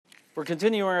We're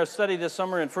continuing our study this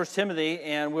summer in 1 Timothy,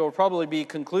 and we'll probably be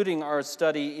concluding our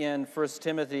study in 1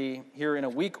 Timothy here in a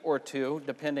week or two,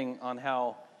 depending on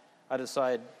how I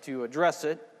decide to address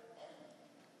it.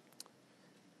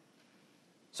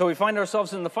 So we find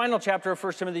ourselves in the final chapter of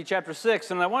 1 Timothy chapter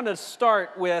 6, and I want to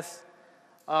start with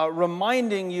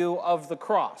reminding you of the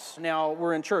cross. Now,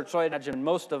 we're in church, so I imagine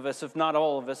most of us, if not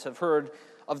all of us, have heard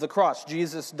of the cross.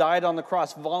 Jesus died on the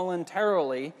cross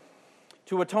voluntarily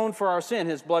to atone for our sin.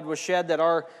 His blood was shed that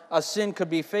our sin could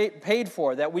be paid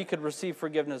for, that we could receive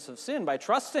forgiveness of sin by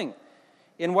trusting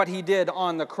in what he did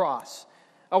on the cross.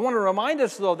 I want to remind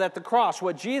us, though, that the cross,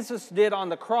 what Jesus did on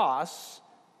the cross,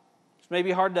 it's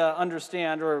maybe hard to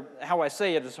understand, or how I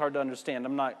say it is hard to understand.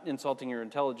 I'm not insulting your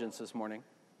intelligence this morning.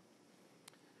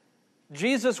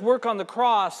 Jesus' work on the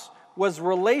cross was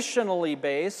relationally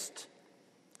based,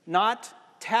 not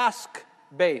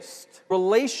task-based.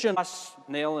 Relation,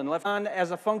 nail and left on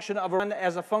as a function of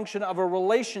a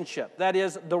relationship. That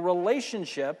is, the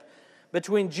relationship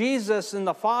between Jesus and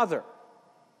the Father.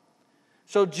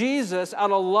 So Jesus,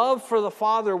 out of love for the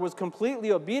Father, was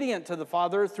completely obedient to the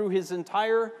Father through his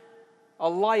entire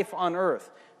life on earth.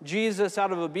 Jesus,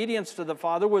 out of obedience to the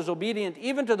Father, was obedient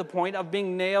even to the point of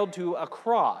being nailed to a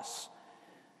cross.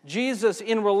 Jesus,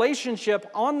 in relationship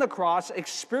on the cross,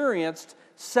 experienced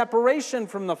separation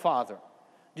from the Father.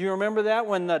 Do you remember that?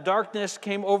 When the darkness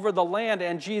came over the land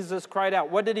and Jesus cried out.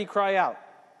 What did he cry out?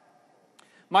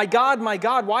 My God,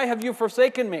 why have you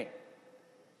forsaken me?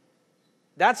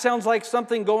 That sounds like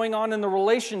something going on in the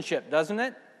relationship, doesn't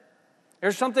it?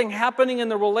 There's something happening in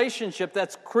the relationship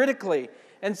that's critically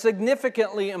and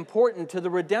significantly important to the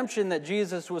redemption that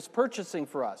Jesus was purchasing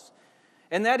for us.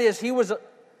 And that is, he was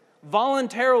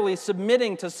voluntarily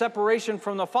submitting to separation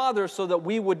from the Father so that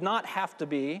we would not have to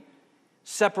be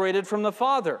separated from the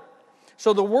Father.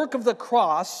 So the work of the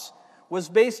cross was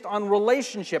based on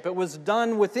relationship. It was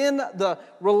done within the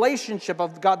relationship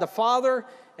of God the Father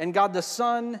and God the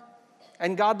Son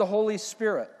and God the Holy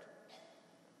Spirit.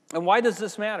 And why does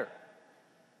this matter?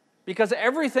 Because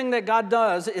everything that God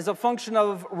does is a function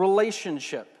of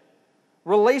relationship.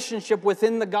 Relationship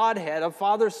within the Godhead of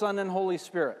Father, Son, and Holy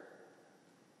Spirit.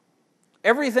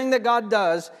 Everything that God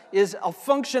does is a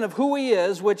function of who he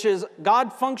is, which is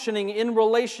God functioning in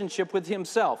relationship with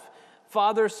himself,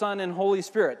 Father, Son, and Holy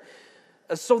Spirit.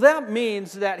 So that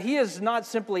means that he is not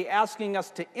simply asking us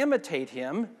to imitate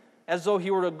him as though he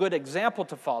were a good example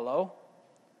to follow.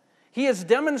 He is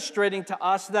demonstrating to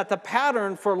us that the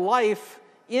pattern for life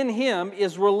in him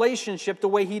is relationship the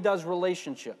way he does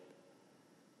relationship.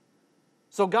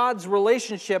 So God's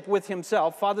relationship with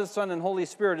himself, Father, Son, and Holy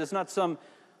Spirit, is not some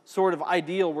sort of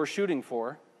ideal we're shooting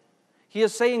for. He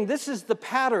is saying this is the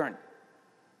pattern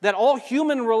that all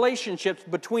human relationships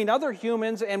between other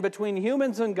humans and between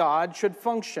humans and God should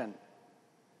function.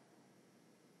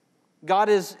 God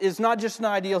is not just an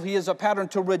ideal, he is a pattern.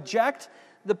 To reject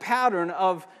the pattern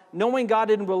of knowing God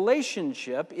in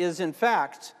relationship is, in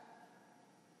fact,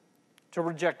 to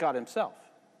reject God himself.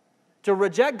 To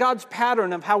reject God's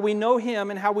pattern of how we know him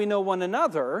and how we know one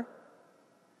another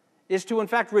is to, in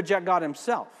fact, reject God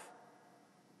himself.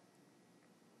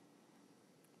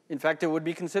 In fact, it would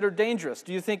be considered dangerous.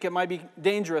 Do you think it might be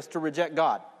dangerous to reject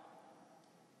God?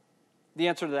 The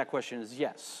answer to that question is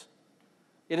yes.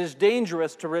 It is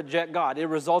dangerous to reject God. It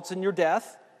results in your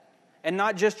death, and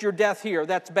not just your death here.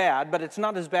 That's bad, but it's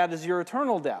not as bad as your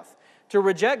eternal death. To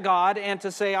reject God and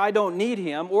to say, I don't need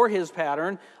him or his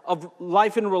pattern of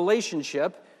life in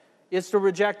relationship is to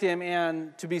reject him,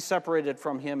 and to be separated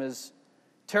from him is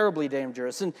terribly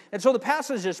dangerous. And so the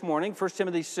passage this morning, 1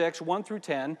 Timothy 6, 1 through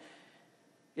 10,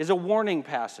 is a warning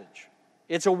passage.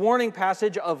 It's a warning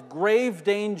passage of grave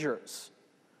dangers.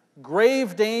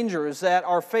 Grave dangers that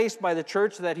are faced by the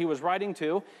church that he was writing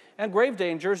to, and grave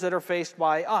dangers that are faced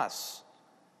by us.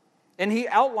 And he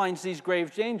outlines these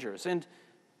grave dangers. And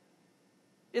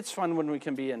it's fun when we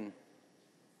can be in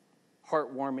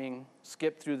heartwarming,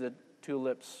 skip through the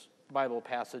tulips Bible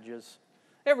passages.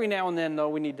 Every now and then, though,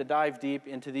 we need to dive deep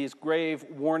into these grave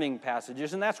warning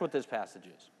passages, and that's what this passage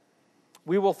is.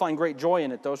 We will find great joy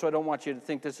in it, though, so I don't want you to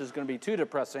think this is going to be too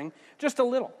depressing. Just a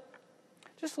little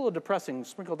depressing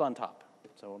sprinkled on top.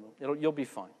 So you'll be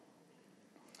fine.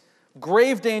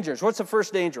 Grave dangers. What's the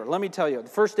first danger? Let me tell you. The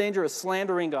first danger is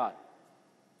slandering God.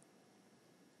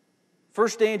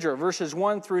 First danger, verses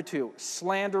 1 through 2,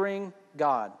 slandering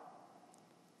God.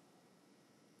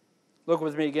 Look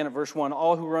with me again at verse 1.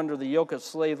 All who are under the yoke of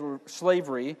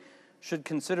slavery should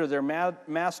consider their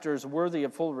masters worthy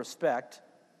of full respect,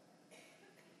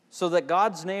 so that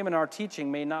God's name in our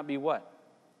teaching may not be what?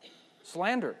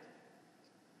 Slandered.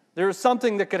 There is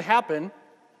something that could happen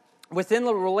within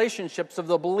the relationships of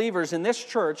the believers in this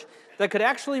church that could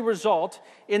actually result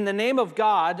in the name of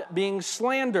God being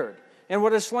slandered. And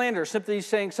what is slander? Simply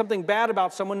saying something bad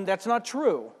about someone that's not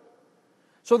true.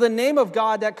 So the name of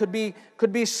God that could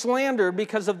be slandered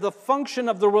because of the function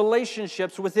of the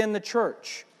relationships within the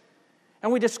church.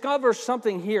 And we discover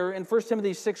something here in 1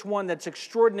 Timothy 6:1 that's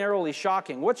extraordinarily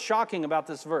shocking. What's shocking about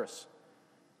this verse?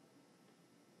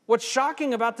 What's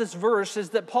shocking about this verse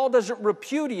is that Paul doesn't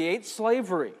repudiate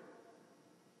slavery.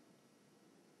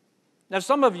 Now,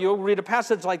 some of you read a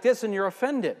passage like this and you're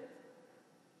offended.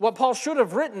 What Paul should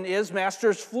have written is,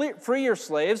 masters, free your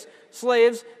slaves.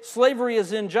 Slaves, slavery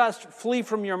is unjust. Flee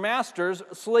from your masters.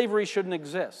 Slavery shouldn't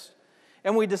exist.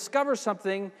 And we discover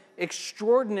something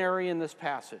extraordinary in this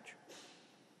passage.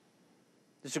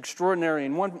 It's extraordinary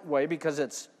in one way because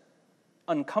it's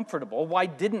uncomfortable. Why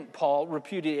didn't Paul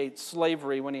repudiate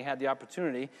slavery when he had the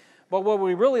opportunity? But what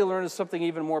we really learn is something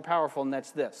even more powerful, and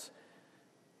that's this.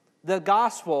 The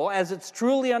gospel, as it's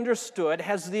truly understood,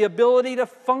 has the ability to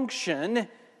function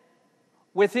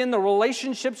within the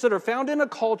relationships that are found in a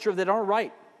culture that aren't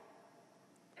right.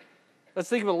 Let's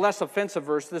think of a less offensive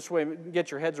verse. This way,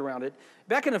 get your heads around it.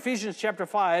 Back in Ephesians chapter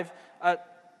 5,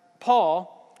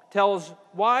 Paul tells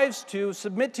wives to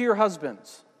submit to your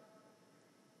husbands.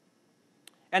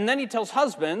 And then he tells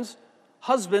husbands,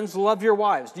 love your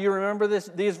wives. Do you remember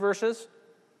these verses?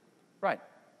 Right.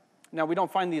 Now, we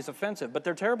don't find these offensive, but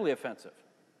they're terribly offensive.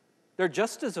 They're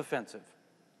just as offensive.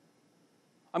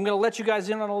 I'm going to let you guys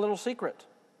in on a little secret.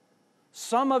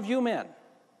 Some of you men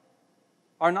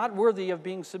are not worthy of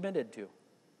being submitted to.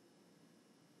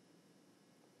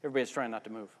 Everybody's trying not to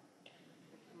move.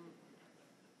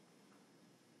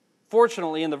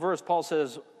 Fortunately, in the verse, Paul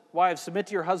says, wives, submit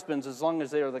to your husbands as long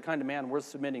as they are the kind of man worth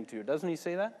submitting to. Doesn't he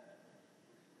say that?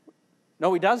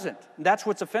 No, he doesn't. That's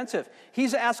what's offensive.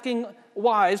 He's asking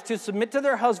wives to submit to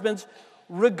their husbands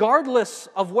regardless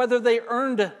of whether they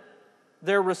earned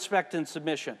their respect and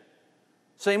submission.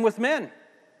 Same with men.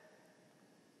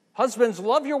 Husbands,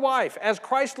 love your wife as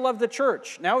Christ loved the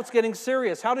church. Now it's getting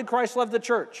serious. How did Christ love the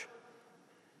church?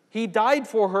 He died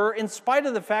for her in spite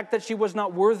of the fact that she was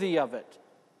not worthy of it.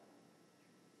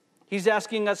 He's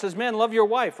asking us as men, love your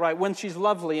wife, right? When she's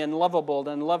lovely and lovable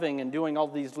and loving and doing all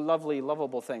these lovely,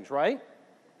 lovable things, right?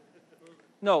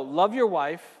 No, love your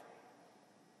wife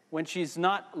when she's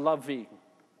not loving,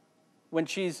 when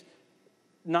she's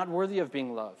not worthy of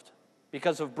being loved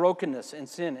because of brokenness and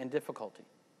sin and difficulty.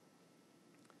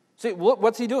 See,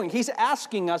 what's he doing? He's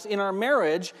asking us in our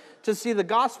marriage to see the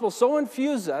gospel so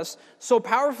infuse us, so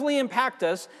powerfully impact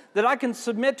us, that I can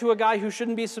submit to a guy who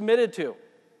shouldn't be submitted to.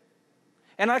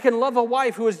 And I can love a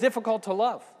wife who is difficult to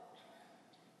love.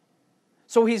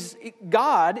 So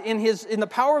God, in the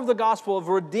power of the gospel of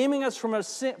redeeming us from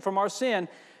our sin,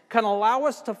 can allow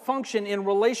us to function in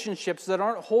relationships that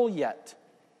aren't whole yet.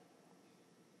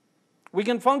 We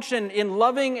can function in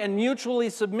loving and mutually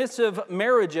submissive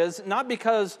marriages, not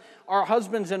because our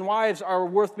husbands and wives are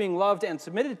worth being loved and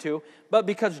submitted to, but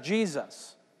because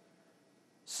Jesus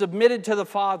submitted to the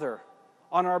Father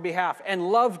on our behalf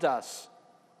and loved us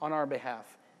on our behalf,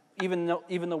 even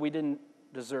though we didn't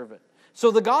deserve it. So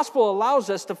the gospel allows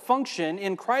us to function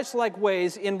in Christ-like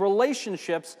ways in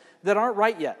relationships that aren't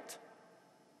right yet.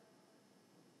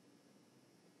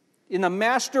 In the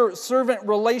master-servant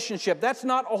relationship, that's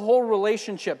not a whole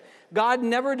relationship. God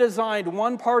never designed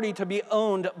one party to be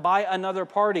owned by another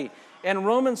party. And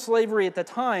Roman slavery at the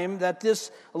time that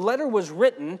this letter was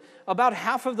written, about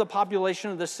half of the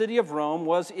population of the city of Rome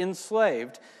was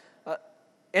enslaved.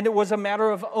 And it was a matter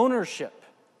of ownership.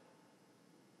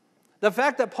 The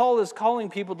fact that Paul is calling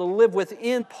people to live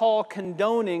within Paul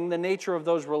condoning the nature of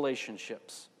those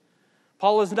relationships.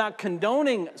 Paul is not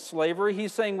condoning slavery.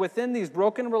 He's saying within these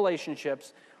broken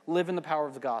relationships, live in the power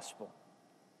of the gospel.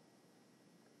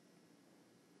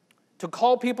 To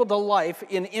call people to life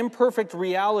in imperfect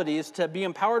realities, to be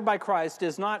empowered by Christ,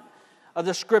 is not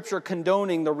the scripture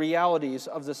condoning the realities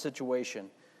of the situation.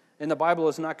 And the Bible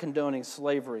is not condoning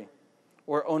slavery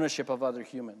or ownership of other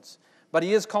humans. But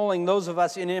he is calling those of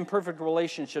us in imperfect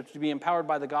relationships to be empowered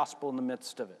by the gospel in the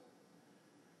midst of it.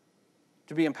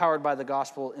 To be empowered by the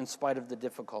gospel in spite of the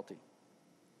difficulty.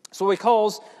 So he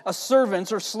calls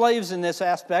servants or slaves in this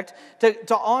aspect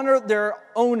to honor their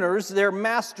owners, their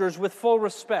masters, with full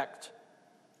respect.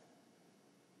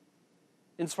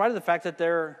 In spite of the fact that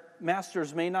their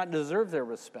masters may not deserve their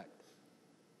respect.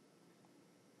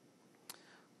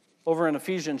 Over in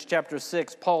Ephesians chapter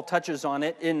 6, Paul touches on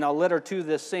it in a letter to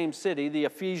this same city, the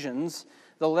Ephesians,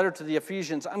 the letter to the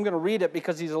Ephesians. I'm going to read it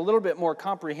because he's a little bit more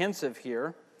comprehensive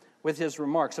here with his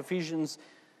remarks. Ephesians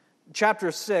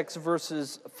chapter 6,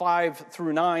 verses 5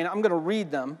 through 9. I'm going to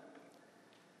read them.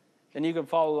 And you can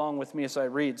follow along with me as I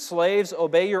read. Slaves,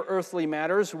 obey your earthly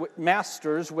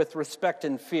masters with respect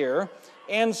and fear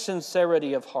and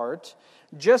sincerity of heart,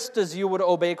 just as you would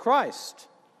obey Christ.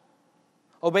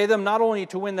 Obey them not only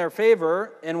to win their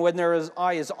favor and when their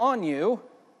eye is on you,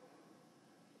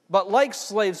 but like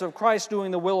slaves of Christ,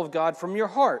 doing the will of God from your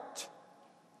heart.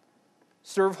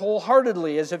 Serve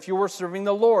wholeheartedly as if you were serving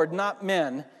the Lord, not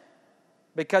men,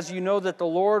 because you know that the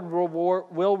Lord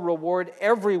will reward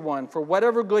everyone for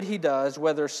whatever good he does,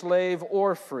 whether slave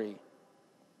or free.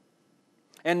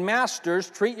 And masters,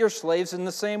 treat your slaves in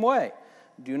the same way.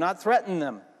 Do not threaten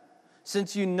them,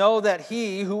 since you know that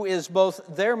he who is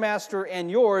both their master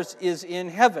and yours is in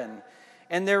heaven,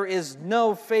 and there is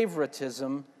no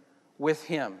favoritism with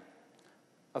him.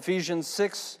 Ephesians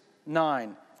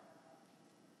 6:9.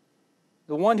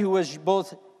 The one who is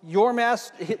both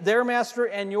their master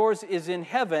and yours is in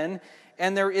heaven,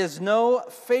 and there is no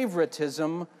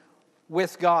favoritism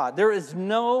with God. There is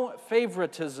no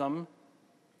favoritism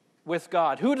with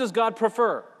God. Who does God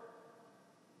prefer?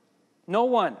 No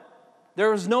one.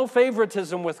 There is no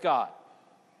favoritism with God.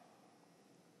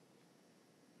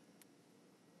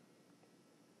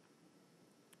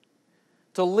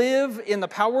 To live in the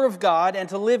power of God and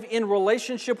to live in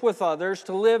relationship with others,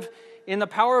 to live in the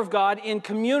power of God in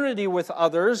community with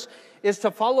others, is to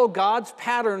follow God's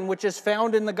pattern which is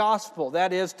found in the gospel.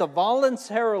 That is, to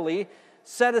voluntarily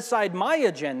set aside my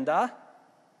agenda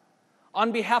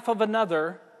on behalf of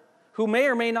another who may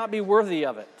or may not be worthy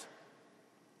of it.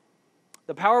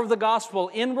 The power of the gospel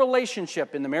in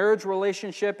relationship, in the marriage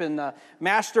relationship, in the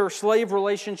master-slave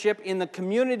relationship, in the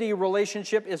community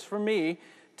relationship, is for me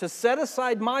to set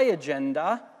aside my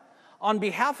agenda on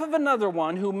behalf of another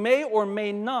one who may or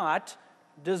may not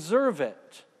deserve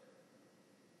it.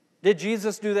 Did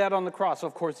Jesus do that on the cross?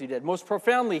 Of course he did. Most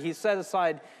profoundly, he set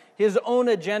aside his own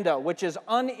agenda, which is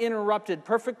uninterrupted,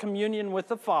 perfect communion with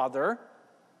the Father,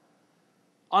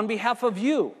 on behalf of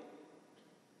you,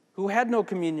 who had no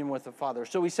communion with the Father.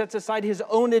 So he sets aside his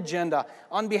own agenda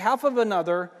on behalf of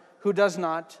another who does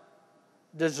not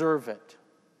deserve it.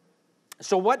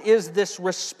 So what is this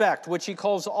respect, which he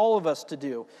calls all of us to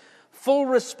do? Full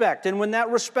respect. And when that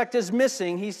respect is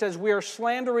missing, he says we are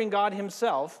slandering God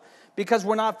himself because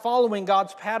we're not following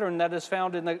God's pattern that is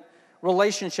found in the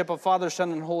relationship of Father,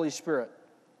 Son, and Holy Spirit.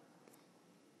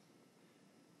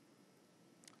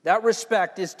 That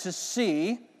respect is to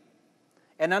see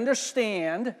and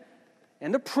understand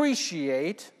and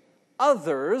appreciate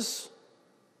others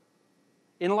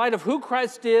in light of who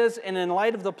Christ is and in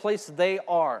light of the place they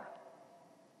are.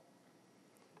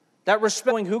 That respect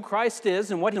knowing who Christ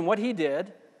is and what he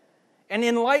did, and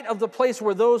in light of the place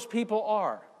where those people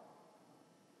are.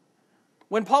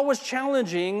 When Paul was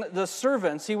challenging the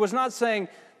servants, he was not saying,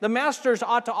 the masters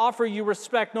ought to offer you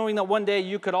respect knowing that one day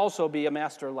you could also be a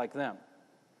master like them.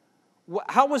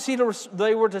 How was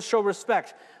they were to show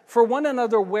respect? For one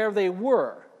another where they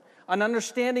were. An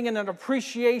understanding and an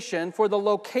appreciation for the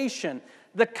location,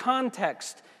 the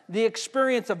context, the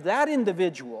experience of that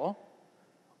individual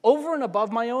over and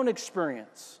above my own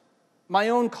experience, my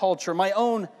own culture, my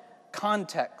own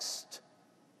context.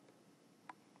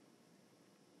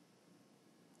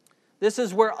 This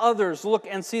is where others look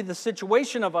and see the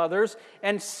situation of others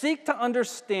and seek to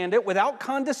understand it without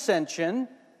condescension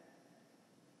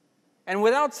and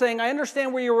without saying, I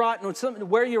understand where you're at,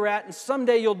 and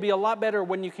someday you'll be a lot better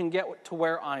when you can get to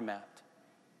where I'm at.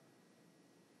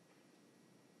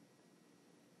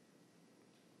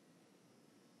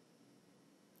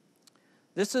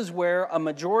 This is where a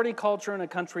majority culture in a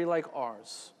country like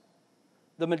ours,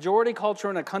 the majority culture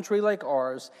in a country like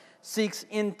ours, seeks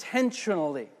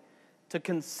intentionally to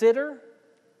consider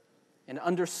and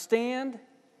understand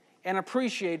and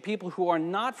appreciate people who are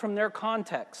not from their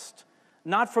context,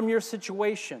 not from your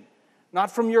situation,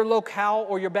 not from your locale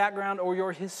or your background or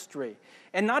your history,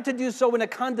 and not to do so in a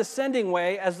condescending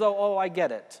way as though, oh, I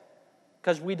get it,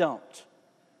 because we don't.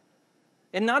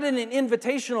 And not in an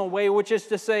invitational way, which is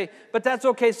to say, but that's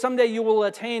okay, someday you will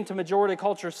attain to majority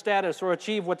culture status or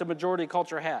achieve what the majority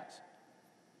culture has.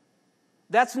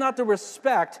 That's not the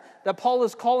respect that Paul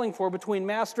is calling for between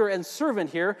master and servant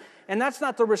here, and that's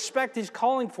not the respect he's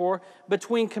calling for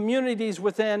between communities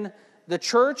within the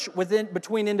church,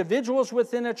 between individuals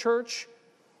within a church,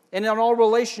 and in all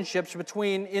relationships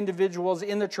between individuals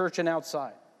in the church and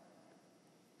outside.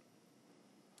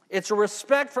 It's a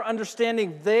respect for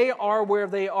understanding they are where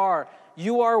they are.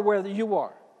 You are where you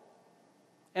are.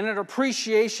 And an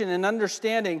appreciation and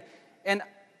understanding and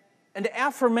an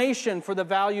affirmation for the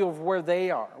value of where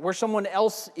they are, where someone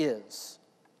else is.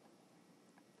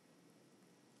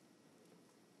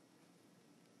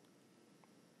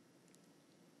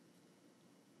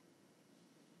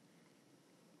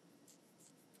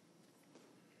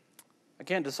 I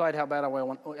can't decide how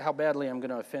badly I'm going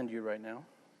to offend you right now.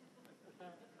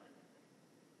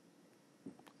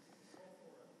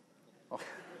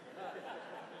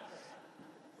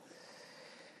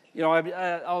 You know,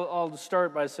 I'll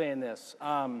start by saying this.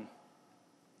 I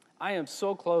am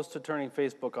so close to turning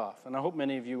Facebook off, and I hope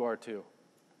many of you are too.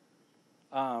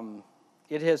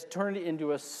 It has turned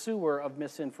into a sewer of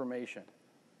misinformation.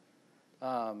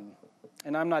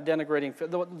 And I'm not denigrating.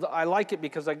 I like it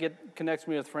because connects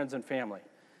me with friends and family.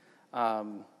 Let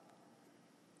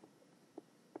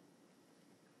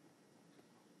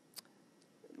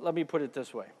me put it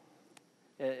this way,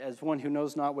 as one who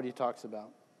knows not what he talks about.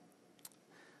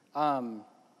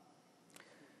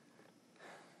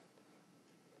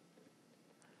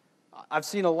 I've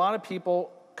seen a lot of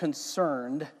people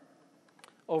concerned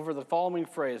over the following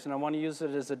phrase, and I want to use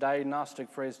it as a diagnostic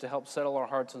phrase to help settle our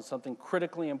hearts on something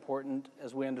critically important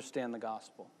as we understand the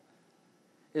gospel.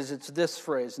 It's this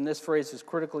phrase, and this phrase is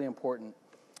critically important.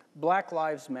 Black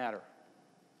lives matter.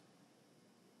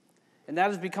 And that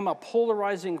has become a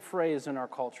polarizing phrase in our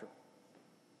culture.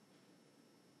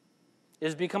 It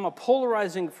has become a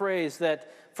polarizing phrase that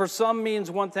for some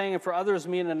means one thing and for others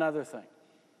mean another thing.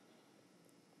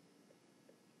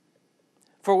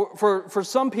 For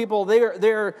some people,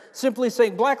 they're simply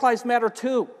saying Black lives matter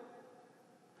too.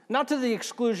 Not to the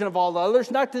exclusion of all the others,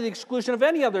 not to the exclusion of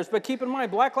any others, but keep in mind,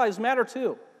 Black lives matter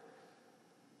too.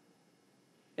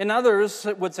 And others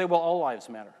would say, well, all lives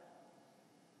matter.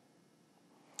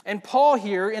 And Paul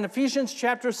here in Ephesians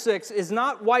chapter 6 is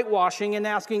not whitewashing and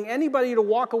asking anybody to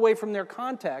walk away from their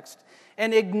context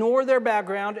and ignore their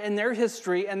background and their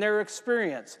history and their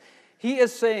experience. He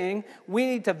is saying we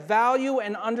need to value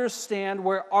and understand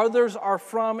where others are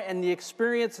from and the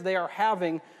experience they are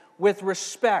having with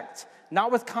respect,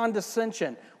 not with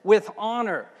condescension, with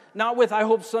honor, not with, I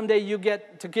hope someday you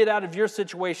get out of your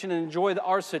situation and enjoy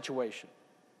our situation.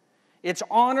 It's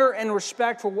honor and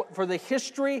respect for the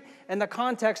history and the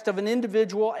context of an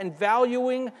individual and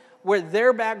valuing where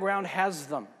their background has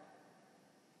them.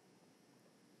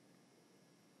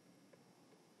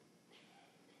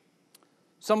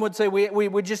 Some would say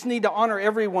we just need to honor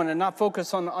everyone and not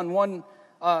focus on one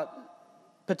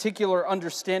particular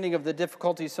understanding of the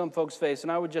difficulties some folks face.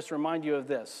 And I would just remind you of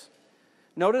this.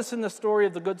 Notice in the story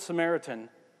of the Good Samaritan,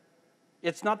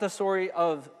 it's not the story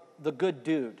of the good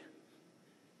dude.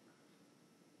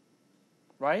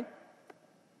 Right?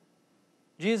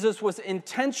 Jesus was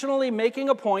intentionally making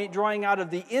a point, drawing out of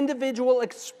the individual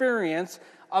experience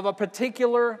of a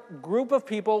particular group of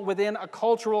people within a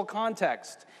cultural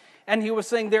context. And he was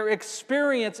saying their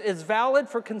experience is valid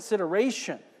for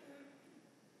consideration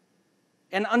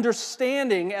and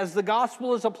understanding as the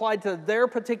gospel is applied to their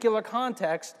particular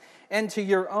context and to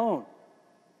your own.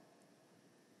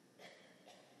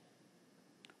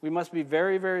 We must be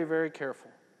very, very, very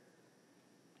careful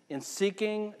in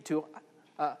seeking to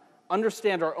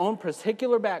understand our own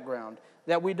particular background,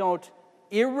 that we don't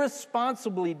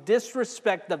irresponsibly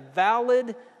disrespect the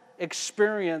valid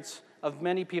experience of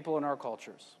many people in our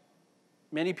cultures,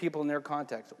 many people in their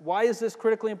context. Why is this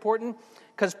critically important?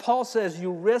 Because Paul says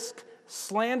you risk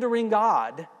slandering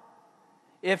God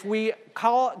if we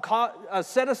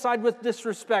set aside with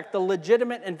disrespect the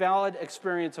legitimate and valid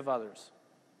experience of others.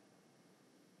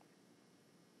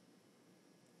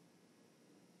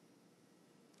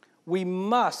 We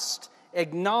must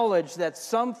acknowledge that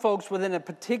some folks within a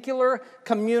particular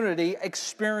community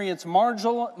experience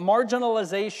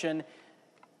marginalization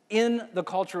in the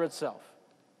culture itself.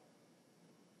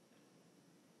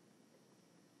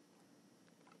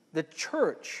 The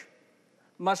church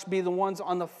must be the ones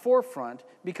on the forefront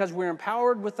because we're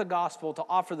empowered with the gospel to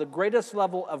offer the greatest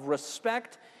level of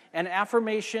respect and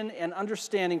affirmation and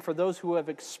understanding for those who have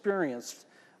experienced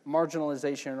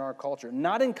marginalization in our culture.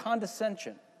 Not in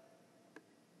condescension.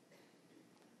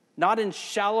 Not in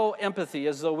shallow empathy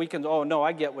as though we can, oh no,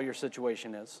 I get what your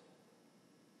situation is.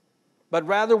 But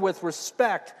rather with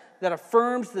respect that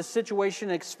affirms the situation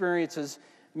and experiences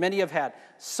many have had.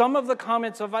 Some of the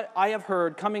comments I have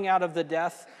heard coming out of the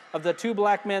death of the two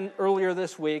black men earlier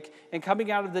this week and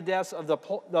coming out of the deaths of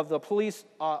the police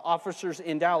officers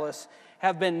in Dallas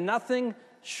have been nothing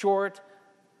short.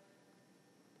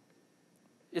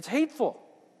 It's hateful.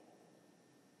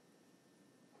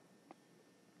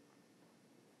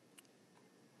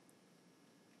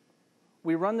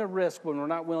 We run the risk when we're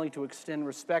not willing to extend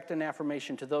respect and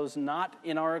affirmation to those not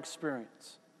in our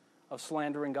experience of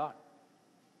slandering God.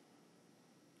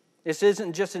 This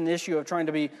isn't just an issue of trying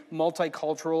to be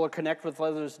multicultural or connect with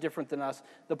others different than us.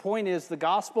 The point is the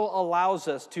gospel allows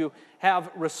us to have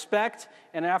respect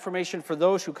and affirmation for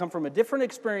those who come from a different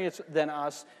experience than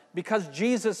us because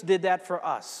Jesus did that for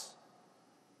us.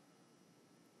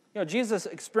 Jesus'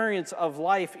 experience of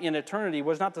life in eternity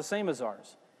was not the same as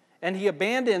ours. And he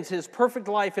abandons his perfect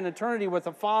life in eternity with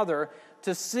the Father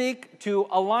to seek to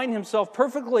align himself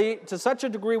perfectly to such a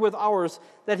degree with ours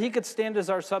that he could stand as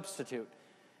our substitute.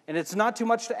 And it's not too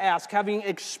much to ask, having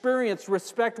experienced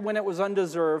respect when it was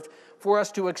undeserved, for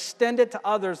us to extend it to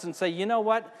others and say, you know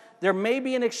what? There may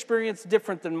be an experience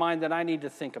different than mine that I need to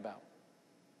think about.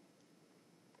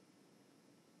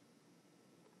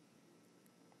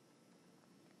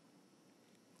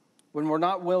 When we're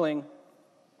not willing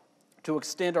to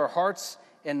extend our hearts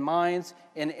and minds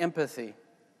and empathy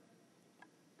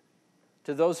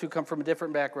to those who come from a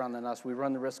different background than us, we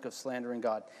run the risk of slandering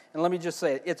God. And let me just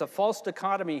say, it's a false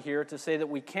dichotomy here to say that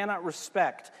we cannot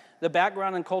respect the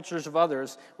background and cultures of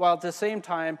others while at the same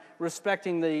time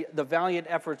respecting the valiant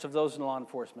efforts of those in law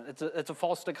enforcement. It's a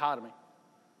false dichotomy.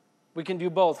 We can do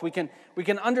both. We can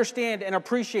understand and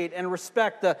appreciate and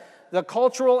respect the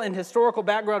cultural and historical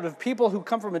background of people who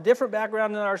come from a different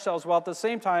background than ourselves, while at the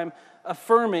same time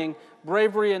affirming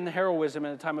bravery and heroism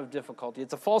in a time of difficulty.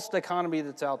 It's a false dichotomy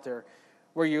that's out there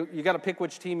where you got to pick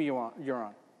which team you're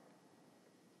on.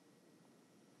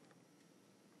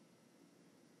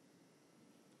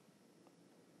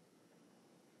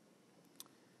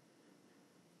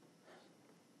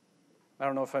 I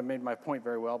don't know if I made my point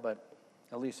very well, but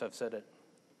at least I've said it.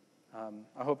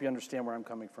 I hope you understand where I'm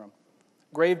coming from.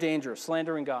 Grave danger,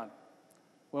 slandering God,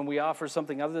 when we offer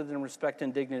something other than respect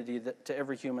and dignity to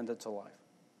every human that's alive.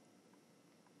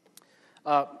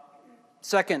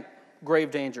 Second grave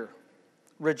danger,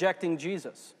 rejecting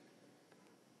Jesus.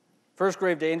 First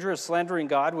grave danger is slandering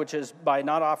God, which is by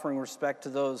not offering respect to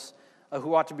those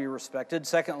who ought to be respected.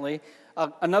 Secondly,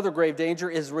 another grave danger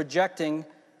is rejecting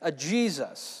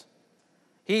Jesus.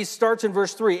 He starts in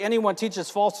verse 3, anyone teaches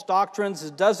false doctrines,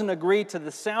 doesn't agree to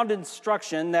the sound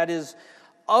instruction that is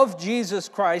of Jesus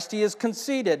Christ, he is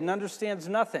conceited and understands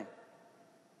nothing.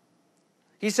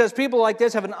 He says people like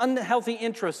this have an unhealthy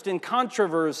interest in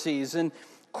controversies and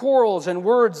quarrels and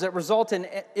words that result in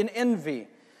envy.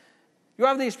 You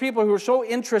have these people who are so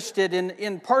interested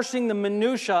in parsing the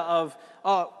minutia of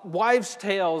wives'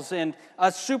 tales and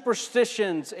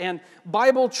superstitions and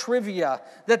Bible trivia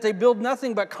that they build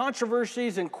nothing but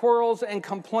controversies and quarrels and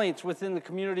complaints within the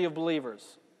community of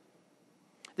believers.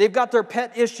 They've got their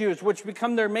pet issues, which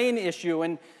become their main issue,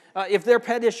 and if their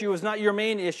pet issue is not your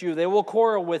main issue, they will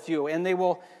quarrel with you, and they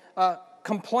will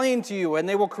complain to you, and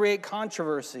they will create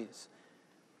controversies.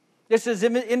 This is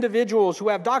individuals who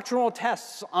have doctrinal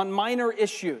tests on minor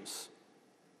issues.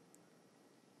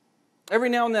 Every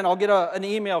now and then I'll get an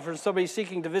email from somebody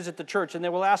seeking to visit the church, and they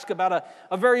will ask about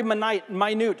a very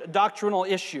minute doctrinal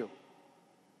issue,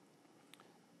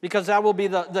 because that will be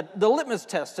the litmus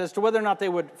test as to whether or not they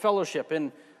would fellowship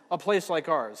in a place like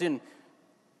ours. In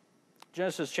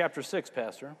Genesis chapter 6,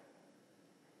 Pastor,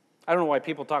 I don't know why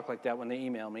people talk like that when they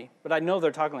email me, but I know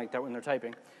they're talking like that when they're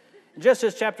typing. In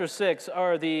Genesis chapter 6,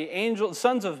 are the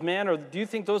sons of men, or do you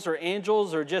think those are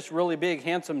angels or just really big,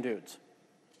 handsome dudes?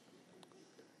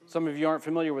 Some of you aren't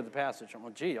familiar with the passage. I'm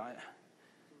like, gee,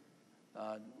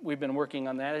 we've been working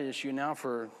on that issue now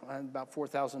for about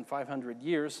 4,500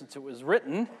 years since it was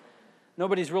written.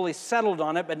 Nobody's really settled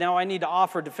on it, but now I need to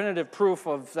offer definitive proof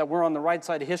of that we're on the right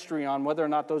side of history on whether or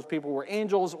not those people were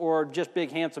angels or just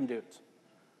big, handsome dudes.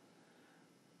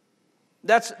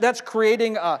 That's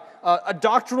creating a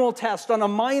doctrinal test on a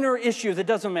minor issue that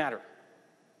doesn't matter.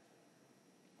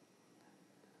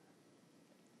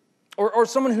 Or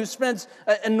someone who spends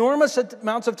enormous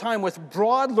amounts of time with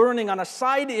broad learning on a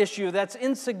side issue that's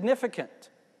insignificant.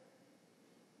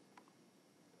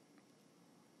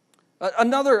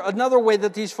 Another way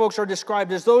that these folks are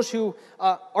described is those who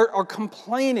are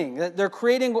complaining, that they're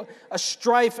creating a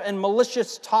strife and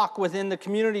malicious talk within the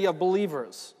community of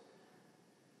believers.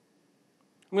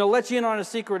 I'm going to let you in on a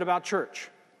secret about church.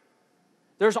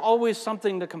 There's always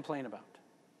something to complain about.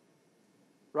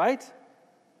 Right?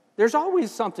 There's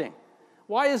always something.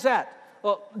 Why is that?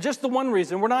 Well, just the one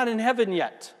reason. We're not in heaven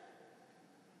yet.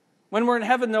 When we're in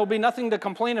heaven, there'll be nothing to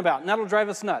complain about, and that'll drive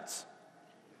us nuts.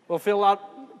 We'll fill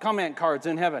out comment cards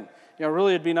in heaven.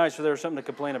 Really it'd be nice if there was something to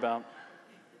complain about.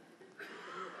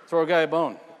 Throw a guy a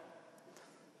bone.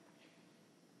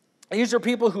 These are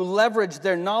people who leverage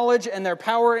their knowledge and their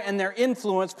power and their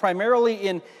influence primarily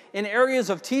in areas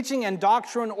of teaching and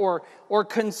doctrine or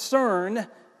concern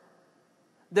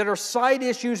that are side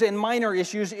issues and minor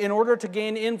issues in order to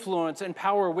gain influence and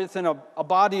power within a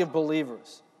body of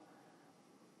believers.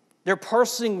 They're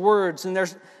parsing words, and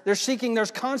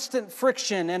there's constant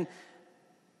friction, and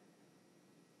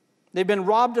they've been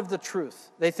robbed of the truth.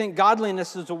 They think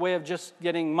godliness is a way of just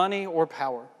getting money or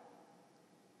power.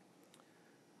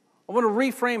 I want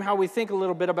to reframe how we think a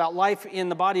little bit about life in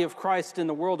the body of Christ in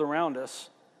the world around us.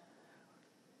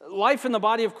 Life in the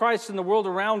body of Christ in the world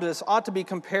around us ought to be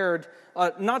compared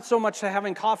not so much to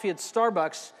having coffee at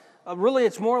Starbucks. Really,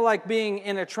 it's more like being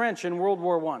in a trench in World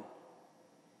War I.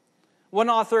 One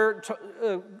author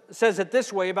says it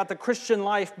this way about the Christian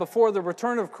life before the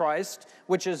return of Christ,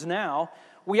 which is now.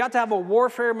 We ought to have a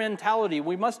warfare mentality.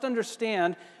 We must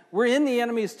understand we're in the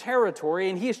enemy's territory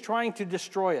and he's trying to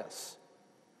destroy us.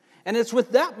 And it's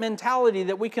with that mentality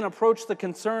that we can approach the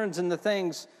concerns and the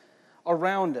things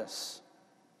around us.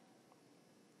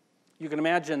 You can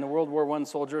imagine the World War I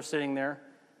soldier sitting there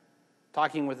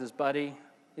talking with his buddy.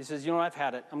 He says, you know, I've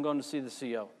had it. I'm going to see the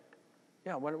CO.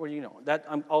 Yeah, what do you know?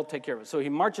 I'll take care of it. So he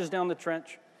marches down the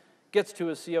trench, gets to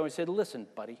his CO. He said, listen,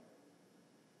 buddy,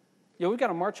 we've got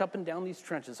to march up and down these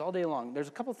trenches all day long. There's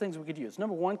a couple things we could use.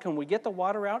 Number one, can we get the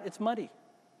water out? It's muddy.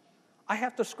 I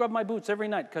have to scrub my boots every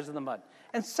night because of the mud.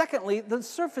 And secondly, the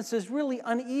surface is really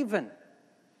uneven.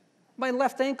 My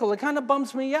left ankle, it kind of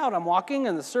bums me out. I'm walking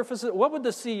and the surface, what would the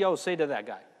CEO say to that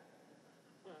guy?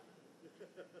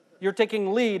 You're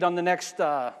taking lead on the next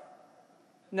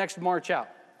march out.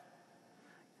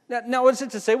 Now, is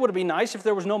it to say, would it be nice if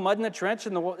there was no mud in the trench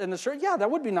in the shirt? Yeah,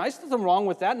 that would be nice. Nothing wrong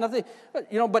with that. Nothing,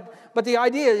 but the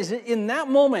idea is in that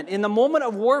moment, in the moment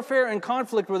of warfare and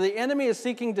conflict where the enemy is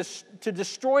seeking to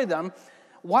destroy them,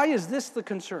 why is this the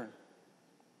concern?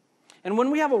 And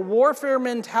when we have a warfare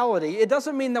mentality, it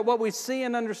doesn't mean that what we see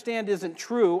and understand isn't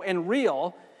true and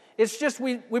real. It's just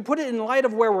we put it in light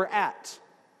of where we're at.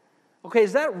 Okay,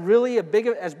 is that really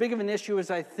as big of an issue as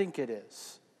I think it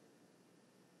is?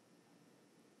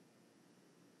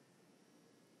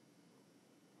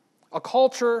 A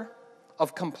culture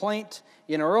of complaint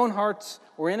in our own hearts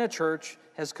or in a church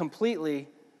has completely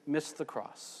missed the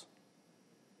cross.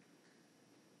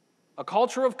 A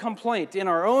culture of complaint in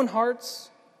our own hearts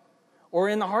or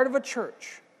in the heart of a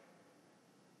church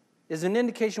is an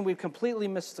indication we've completely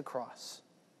missed the cross.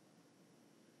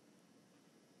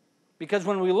 Because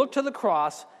when we look to the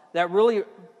cross, that really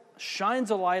shines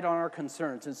a light on our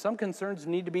concerns. And some concerns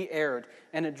need to be aired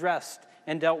and addressed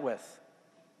and dealt with.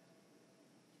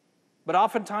 But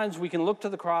oftentimes we can look to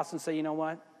the cross and say, you know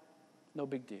what? No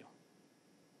big deal.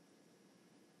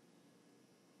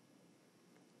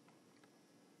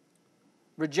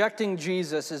 Rejecting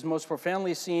Jesus is most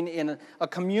profoundly seen in a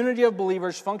community of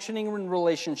believers functioning in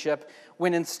relationship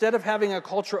when instead of having a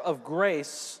culture of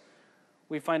grace,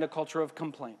 we find a culture of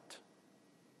complaint.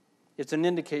 It's an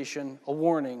indication, a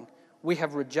warning, we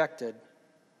have rejected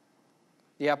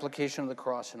the application of the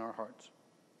cross in our hearts.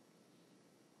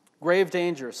 Grave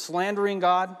danger, slandering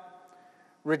God,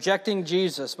 rejecting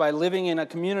Jesus by living in a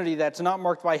community that's not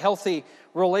marked by healthy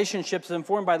relationships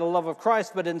informed by the love of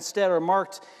Christ, but instead are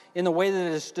marked in the way that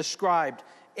it is described: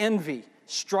 envy,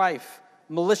 strife,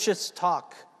 malicious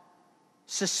talk,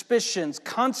 suspicions,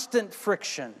 constant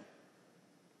friction.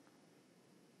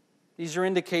 These are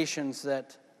indications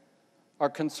that our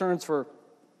concerns for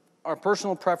our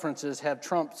personal preferences have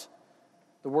trumped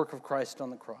the work of Christ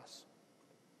on the cross.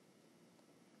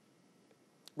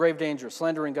 Grave danger,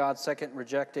 slandering God. Second,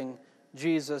 rejecting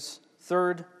Jesus.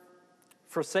 Third,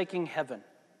 forsaking heaven.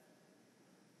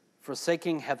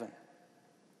 Forsaking heaven.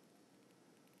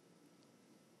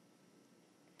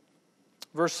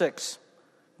 Verse 6,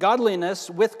 godliness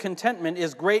with contentment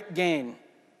is great gain.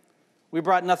 We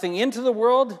brought nothing into the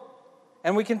world,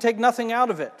 and we can take nothing out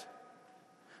of it.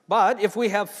 But if we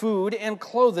have food and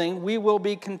clothing, we will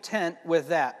be content with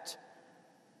that.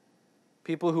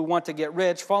 People who want to get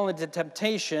rich fall into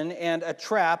temptation and a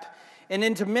trap and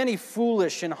into many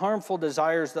foolish and harmful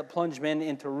desires that plunge men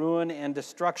into ruin and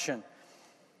destruction.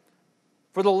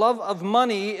 For the love of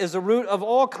money is the root of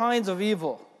all kinds of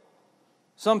evil.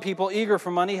 Some people eager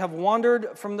for money have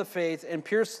wandered from the faith and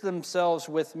pierced themselves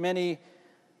with many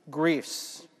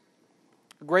griefs.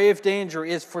 Grave danger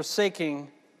is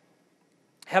forsaking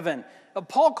heaven.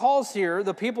 Paul calls here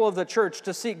the people of the church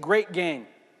to seek great gain.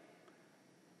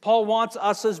 Paul wants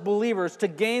us as believers to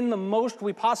gain the most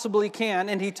we possibly can,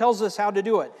 and he tells us how to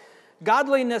do it.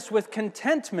 Godliness with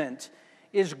contentment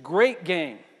is great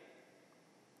gain.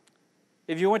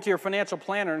 If you went to your financial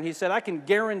planner and he said, I can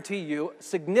guarantee you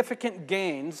significant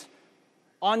gains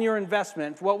on your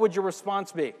investment, what would your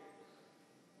response be?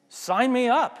 Sign me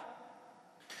up.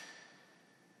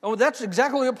 Oh, that's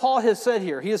exactly what Paul has said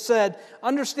here. He has said,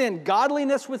 understand,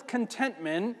 godliness with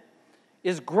contentment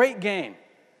is great gain.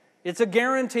 It's a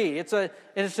guarantee. It's an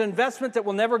investment that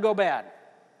will never go bad.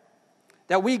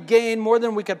 That we gain more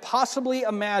than we could possibly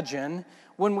imagine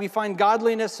when we find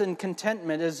godliness and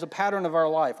contentment as a pattern of our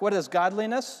life. What is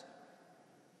godliness?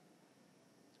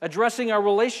 addressing our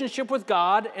relationship with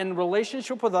God and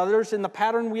relationship with others in the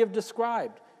pattern we have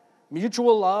described.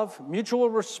 Mutual love, mutual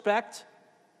respect,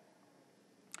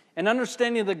 and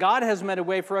understanding that God has made a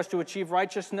way for us to achieve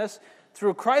righteousness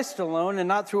through Christ alone and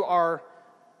not through our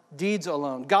deeds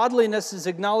alone. Godliness is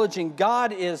acknowledging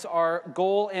God is our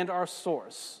goal and our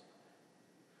source,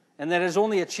 and that is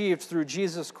only achieved through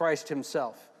Jesus Christ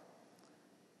himself.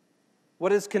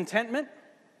 What is contentment?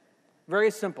 Very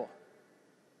simple.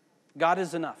 God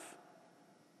is enough.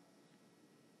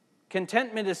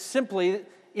 Contentment is simply,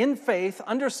 in faith,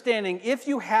 understanding if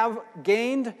you have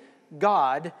gained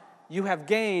God, you have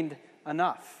gained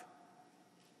enough.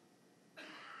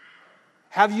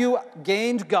 Have you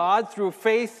gained God through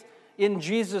faith in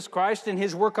Jesus Christ and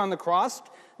his work on the cross?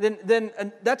 Then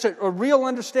that's a real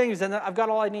understanding. Then I've got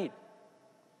all I need.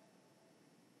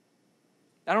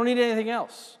 I don't need anything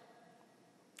else.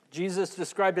 Jesus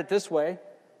described it this way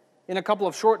in a couple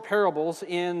of short parables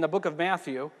in the book of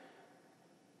Matthew.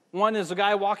 One is a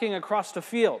guy walking across the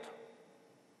field,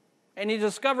 and he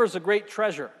discovers a great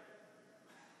treasure.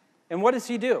 And what does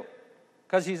he do?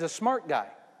 Because he's a smart guy.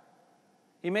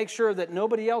 He makes sure that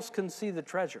nobody else can see the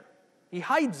treasure. He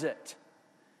hides it.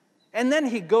 And then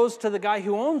he goes to the guy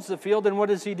who owns the field, and what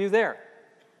does he do there?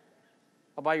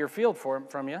 I'll buy your field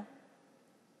from you.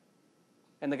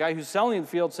 And the guy who's selling the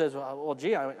field says, well,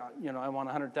 gee, I want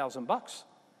 $100,000.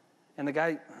 And the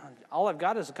guy, all I've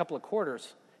got is a couple of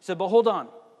quarters. He said, but hold on.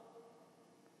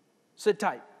 Sit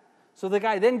tight. So the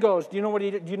guy then goes, do you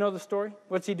know the story?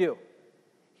 What's he do?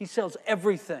 He sells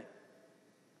everything.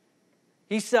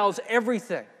 He sells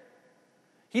everything.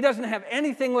 He doesn't have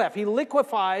anything left. He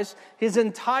liquefies his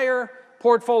entire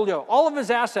portfolio, all of his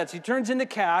assets. He turns into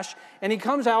cash, and he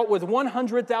comes out with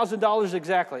 $100,000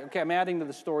 exactly. Okay, I'm adding to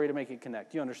the story to make it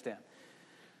connect. You understand?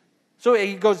 So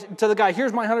he goes to the guy,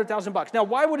 here's my $100,000. Now,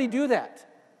 why would he do that?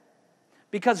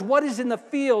 Because what is in the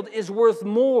field is worth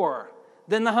more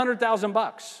than the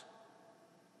 $100,000.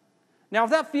 Now,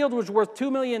 if that field was worth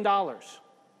 $2 million,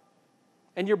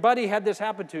 and your buddy had this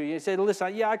happen to you, you say,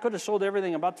 listen, yeah, I could have sold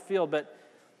everything about the field, but,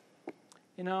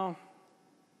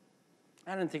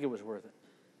 I didn't think it was worth it.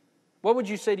 What would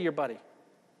you say to your buddy?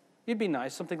 You'd be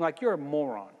nice, something like, you're a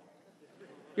moron.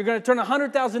 You're going to turn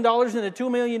 $100,000 into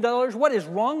 $2 million? What is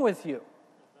wrong with you?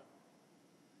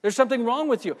 There's something wrong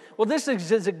with you. Well, this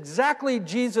is exactly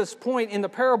Jesus' point in the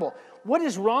parable. What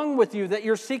is wrong with you that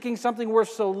you're seeking something worth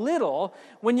so little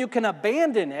when you can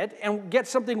abandon it and get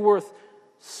something worth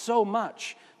so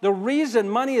much? The reason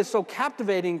money is so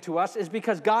captivating to us is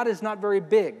because God is not very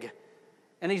big,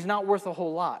 and he's not worth a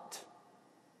whole lot.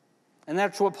 And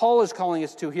that's what Paul is calling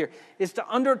us to here, is to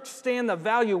understand the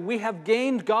value. We have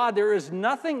gained God. There is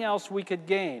nothing else we could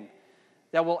gain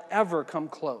that will ever come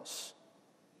close.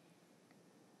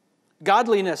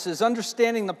 Godliness is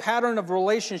understanding the pattern of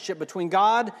relationship between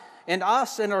God and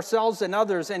us and ourselves and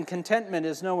others, and contentment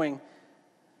is knowing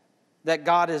that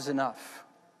God is enough.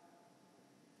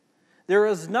 There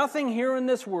is nothing here in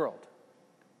this world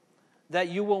that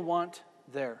you will want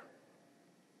there.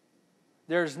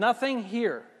 There's nothing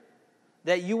here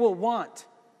that you will want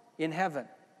in heaven.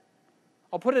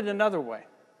 I'll put it another way.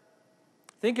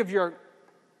 Think of your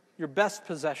best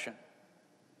possession.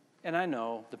 And I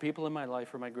know the people in my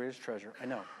life are my greatest treasure. I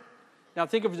know. Now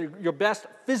think of your best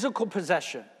physical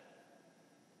possession.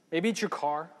 Maybe it's your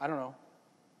car. I don't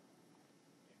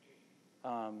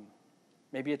know.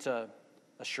 Maybe it's a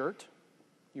shirt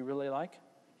you really like.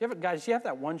 Guys, you have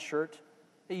that one shirt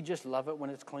that you just love it when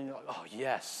it's clean. You're like, oh,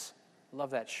 yes,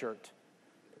 love that shirt.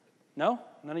 No?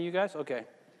 None of you guys? Okay.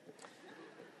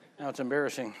 Now it's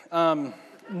embarrassing.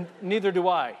 Neither do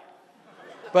I.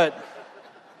 But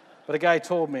a guy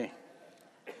told me.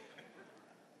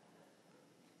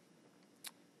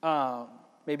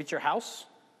 Maybe it's your house.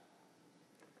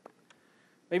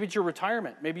 Maybe it's your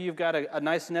retirement. Maybe you've got a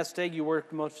nice nest egg. You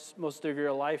worked most of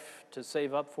your life to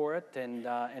save up for it, and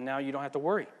now you don't have to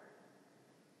worry.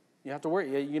 You have to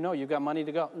worry. You've got money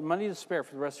to spare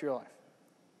for the rest of your life.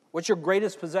 What's your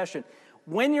greatest possession?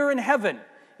 When you're in heaven,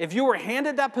 if you were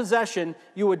handed that possession,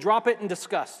 you would drop it in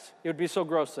disgust. It would be so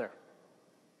gross there.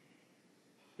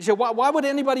 You say, why would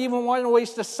anybody even want to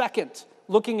waste a second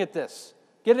looking at this?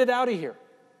 Get it out of here.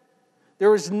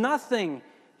 There is nothing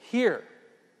here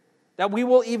that we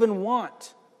will even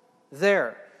want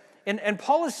there. And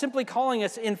Paul is simply calling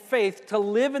us in faith to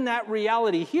live in that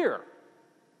reality here.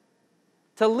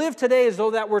 To live today as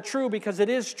though that were true, because it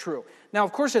is true. Now,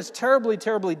 of course, it's terribly,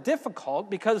 terribly difficult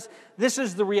because this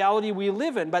is the reality we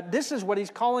live in. But this is what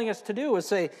he's calling us to do, is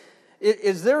say,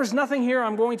 there's nothing here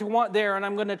I'm going to want there, and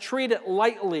I'm going to treat it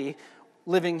lightly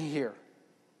living here.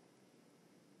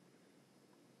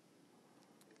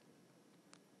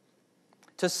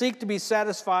 to seek to be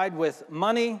satisfied with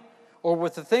money or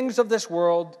with the things of this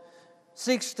world,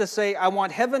 seeks to say, I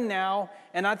want heaven now,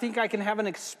 and I think I can have an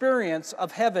experience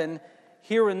of heaven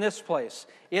here in this place.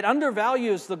 It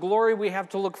undervalues the glory we have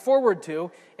to look forward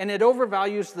to, and it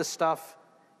overvalues the stuff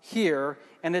here,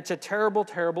 and it's a terrible,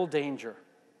 terrible danger.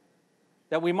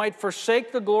 That we might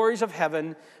forsake the glories of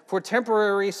heaven for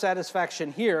temporary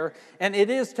satisfaction here, and it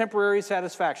is temporary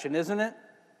satisfaction, isn't it?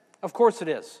 Of course it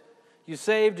is. You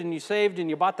saved and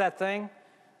you bought that thing.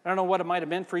 I don't know what it might have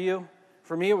been for you.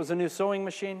 For me, it was a new sewing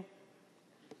machine.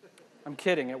 I'm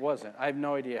kidding, it wasn't. I have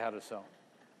no idea how to sew.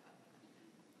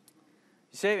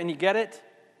 You save and you get it,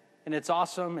 and it's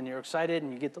awesome, and you're excited,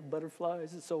 and you get the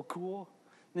butterflies. It's so cool.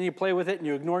 And then you play with it, and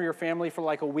you ignore your family for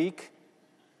like a week.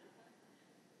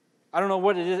 I don't know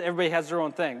what it is. Everybody has their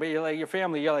own thing. But you're like, your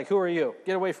family, you're like, who are you?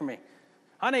 Get away from me.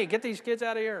 Honey, get these kids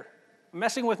out of here. I'm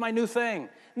messing with my new thing.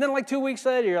 And then like 2 weeks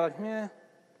later, you're like, it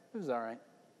was all right.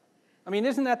 I mean,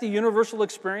 isn't that the universal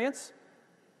experience?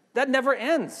 That never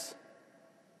ends.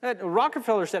 That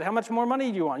Rockefeller said, how much more money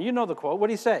do you want? You know the quote. What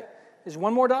did he say? Is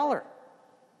 $1 more.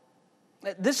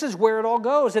 This is where it all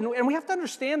goes. And we have to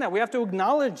understand that. We have to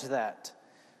acknowledge that.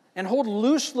 And hold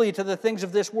loosely to the things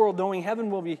of this world, knowing heaven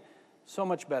will be so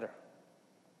much better.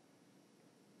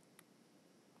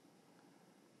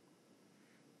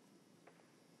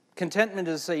 Contentment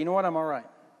is to say, you know what, I'm all right.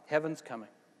 Heaven's coming.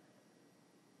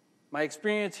 My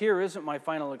experience here isn't my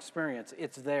final experience.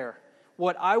 It's there.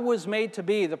 What I was made to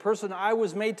be, the person I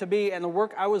was made to be, and the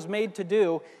work I was made to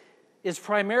do is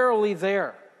primarily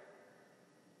there.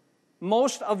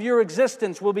 Most of your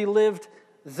existence will be lived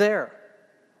there.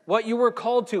 What you were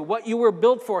called to, what you were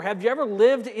built for. Have you ever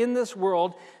lived in this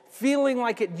world feeling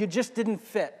like you just didn't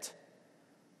fit?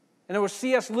 And it was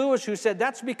C.S. Lewis who said,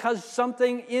 that's because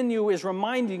something in you is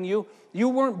reminding you you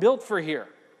weren't built for here.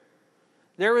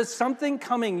 There is something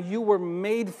coming you were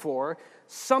made for,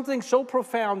 something so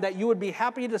profound that you would be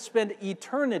happy to spend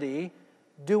eternity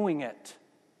doing it.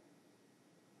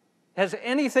 Has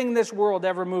anything in this world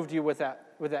ever moved you with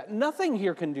that? Nothing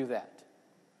here can do that.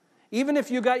 Even if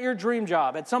you got your dream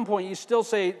job, at some point you still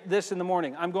say this in the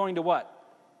morning, I'm going to what?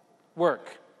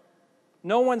 Work.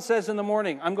 No one says in the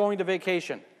morning, I'm going to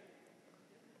vacation.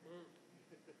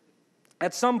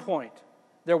 At some point,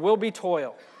 there will be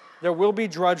toil, there will be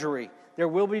drudgery, there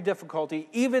will be difficulty,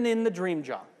 even in the dream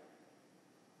job.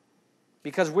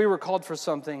 Because we were called for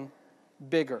something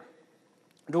bigger.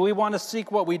 Do we want to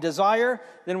seek what we desire?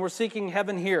 Then we're seeking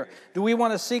heaven here. Do we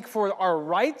want to seek for our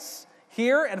rights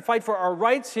here and fight for our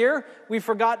rights here? We've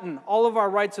forgotten all of our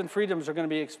rights and freedoms are going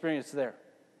to be experienced there.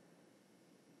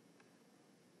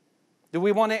 Do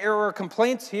we want to air our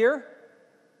complaints here?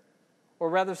 Or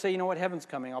rather say, you know what, heaven's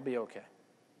coming, I'll be okay.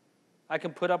 I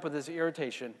can put up with this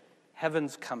irritation.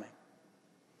 Heaven's coming.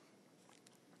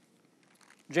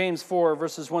 James 4,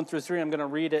 verses 1 through 3, I'm going to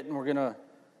read it, and we're going to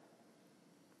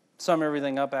sum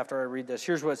everything up after I read this.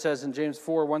 Here's what it says in James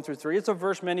 4, 1 through 3. It's a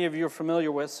verse many of you are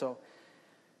familiar with, so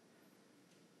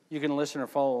you can listen or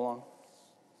follow along.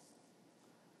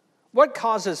 What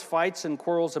causes fights and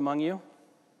quarrels among you?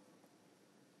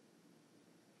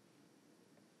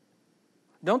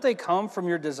 Don't they come from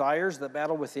your desires that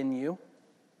battle within you?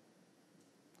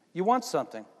 You want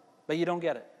something, but you don't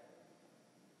get it.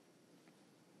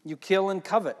 You kill and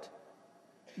covet,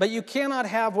 but you cannot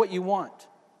have what you want.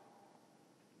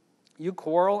 You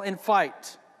quarrel and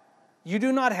fight. You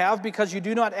do not have because you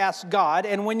do not ask God,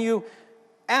 and when you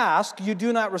ask, you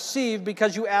do not receive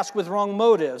because you ask with wrong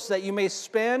motives, that you may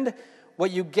spend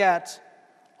what you get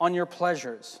on your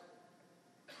pleasures.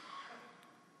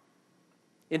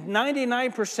 In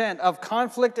 99% of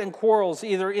conflict and quarrels,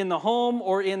 either in the home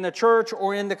or in the church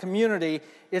or in the community,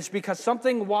 it's because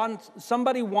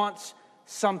somebody wants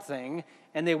something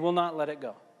and they will not let it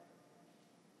go.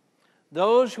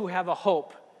 Those who have a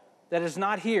hope that is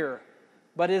not here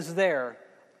but is there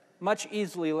much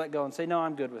easily let go and say, no,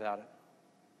 I'm good without it.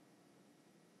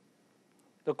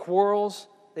 The quarrels,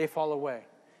 they fall away.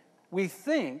 We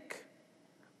think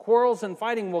quarrels and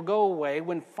fighting will go away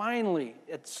when finally,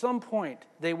 at some point,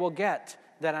 they will get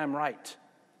that I'm right.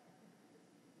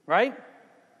 Right?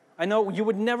 I know you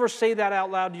would never say that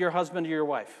out loud to your husband or your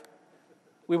wife.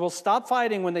 We will stop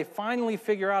fighting when they finally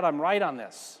figure out I'm right on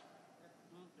this.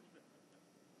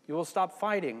 You will stop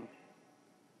fighting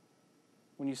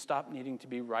when you stop needing to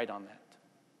be right on that.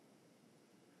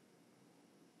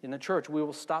 In the church, we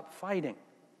will stop fighting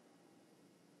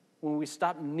when we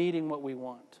stop needing what we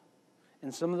want.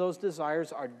 And some of those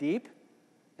desires are deep,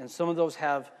 and some of those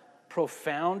have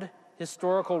profound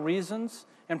historical reasons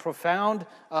and profound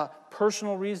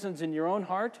personal reasons in your own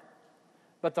heart.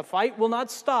 But the fight will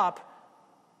not stop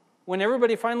When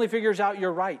everybody finally figures out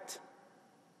you're right,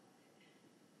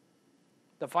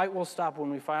 the fight will stop when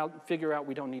we figure out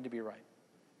we don't need to be right,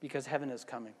 because heaven is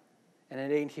coming, and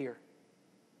it ain't here.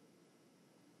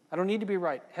 I don't need to be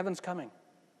right. Heaven's coming.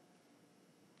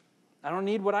 I don't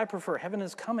need what I prefer. Heaven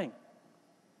is coming.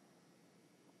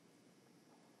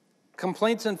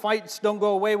 Complaints and fights don't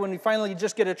go away when we finally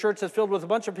just get a church that's filled with a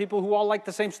bunch of people who all like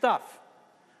the same stuff.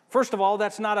 First of all,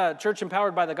 that's not a church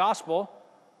empowered by the gospel.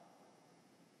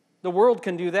 The world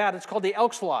can do that. It's called the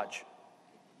Elks Lodge.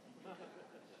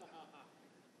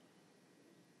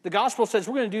 The gospel says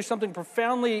we're going to do something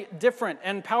profoundly different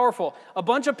and powerful. A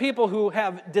bunch of people who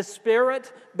have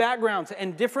disparate backgrounds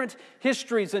and different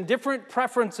histories and different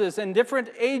preferences and different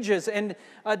ages and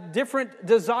different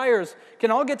desires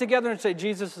can all get together and say,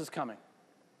 Jesus is coming.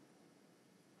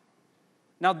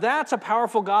 Now that's a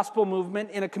powerful gospel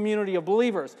movement in a community of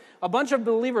believers. A bunch of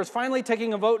believers finally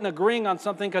taking a vote and agreeing on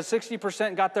something because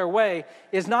 60% got their way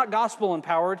is not gospel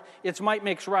empowered. It's might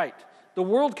makes right. The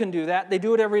world can do that. They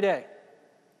do it every day.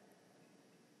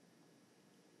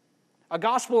 A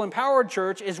gospel-empowered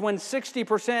church is when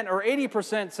 60% or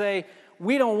 80% say,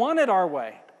 we don't want it our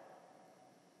way.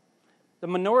 The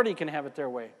minority can have it their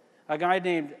way. A guy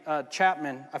named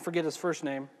Chapman, I forget his first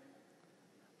name.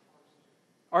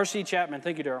 R.C. Chapman,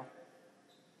 thank you, Darrell.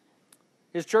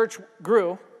 His church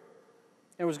grew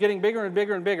and was getting bigger and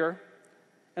bigger and bigger,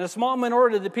 and a small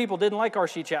minority of the people didn't like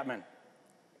R.C. Chapman.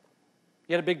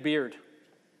 He had a big beard.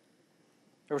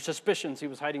 There were suspicions he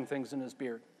was hiding things in his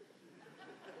beard.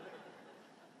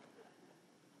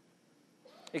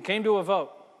 It came to a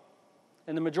vote,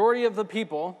 and the majority of the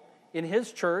people in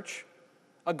his church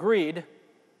agreed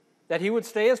that he would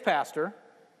stay as pastor,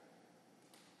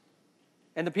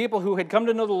 and the people who had come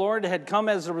to know the Lord, had come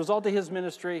as a result of his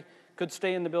ministry, could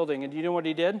stay in the building. And do you know what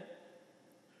he did?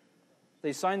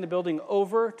 They signed the building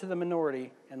over to the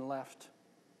minority and left.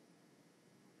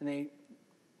 And they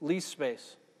leased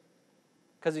space.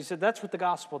 Because he said that's what the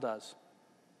gospel does.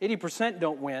 80%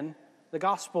 don't win. The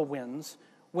gospel wins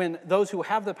when those who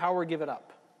have the power give it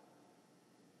up.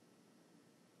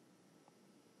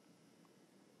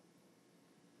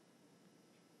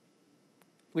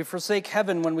 We forsake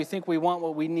heaven when we think we want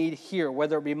what we need here,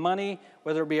 whether it be money,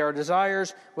 whether it be our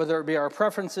desires, whether it be our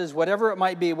preferences, whatever it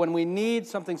might be. When we need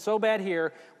something so bad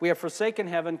here, we have forsaken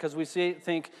heaven because we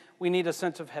think we need a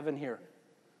sense of heaven here.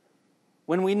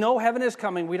 When we know heaven is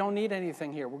coming, we don't need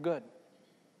anything here. We're good.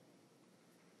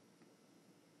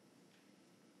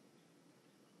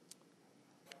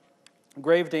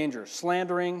 Grave danger,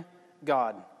 slandering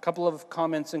God. A couple of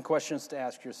comments and questions to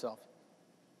ask yourself.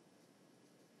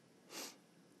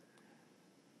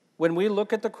 When we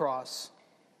look at the cross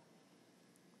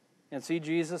and see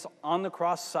Jesus on the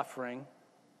cross suffering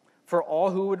for all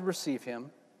who would receive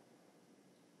him,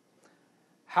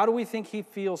 how do we think he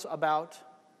feels about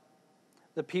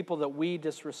the people that we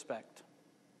disrespect?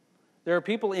 There are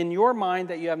people in your mind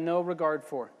that you have no regard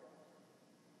for.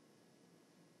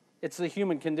 It's the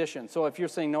human condition. So if you're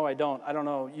saying, no, I don't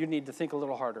know, you need to think a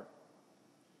little harder.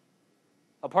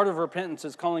 A part of repentance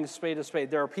is calling a spade a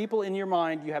spade. There are people in your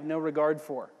mind you have no regard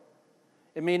for.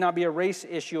 It may not be a race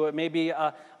issue. It may be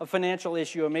a financial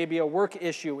issue. It may be a work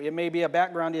issue. It may be a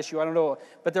background issue. I don't know.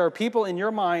 But there are people in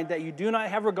your mind that you do not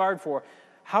have regard for.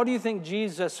 How do you think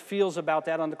Jesus feels about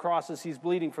that on the cross as he's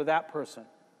bleeding for that person?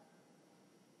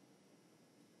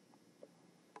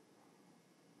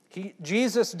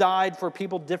 Jesus died for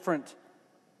people different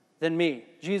than me.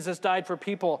 Jesus died for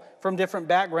people from different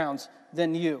backgrounds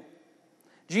than you.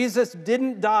 Jesus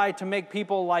didn't die to make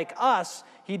people like us.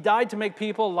 He died to make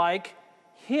people like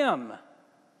him.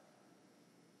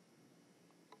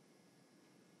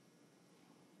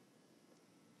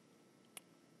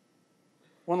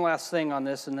 One last thing on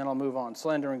this, and then I'll move on.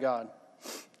 Slandering God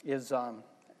is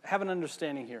have an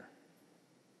understanding here.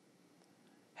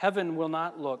 Heaven will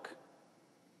not look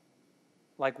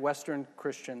like Western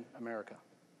Christian America.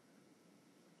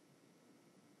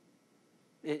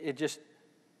 It's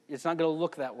not going to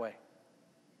look that way.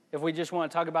 If we just want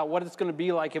to talk about what it's going to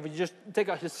be like, if we just take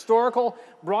a historical,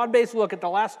 broad-based look at the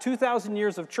last 2,000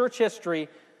 years of church history,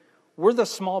 we're the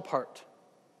small part.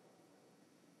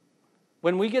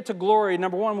 When we get to glory,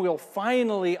 number one, we'll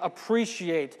finally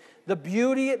appreciate the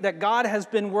beauty that God has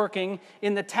been working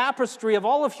in the tapestry of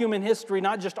all of human history,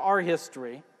 not just our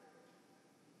history.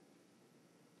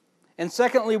 And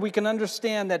secondly, we can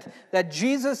understand that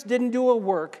Jesus didn't do a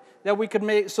work that we could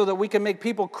make so that we can make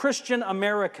people Christian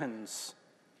Americans.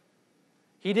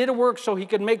 He did a work so he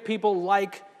could make people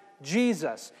like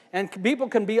Jesus. And people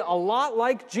can be a lot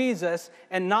like Jesus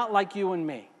and not like you and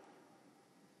me.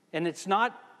 And it's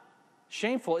not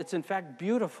shameful, it's in fact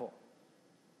beautiful.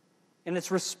 and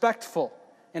it's respectful,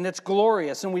 and it's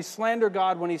glorious. And we slander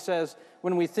God when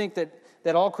we think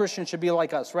that all Christians should be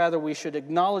like us. Rather, we should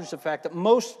acknowledge the fact that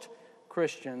most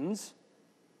Christians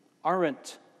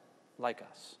aren't like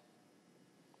us.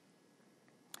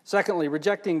 Secondly,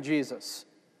 rejecting Jesus.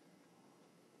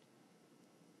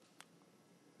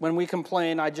 When we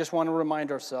complain, I just want to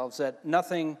remind ourselves that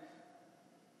nothing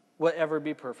will ever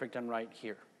be perfect and right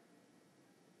here.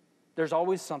 There's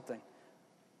always something.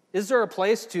 Is there a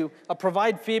place to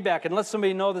provide feedback and let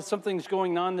somebody know that something's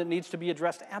going on that needs to be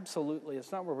addressed? Absolutely.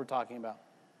 It's not what we're talking about.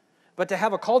 But to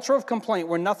have a culture of complaint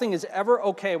where nothing is ever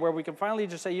okay, where we can finally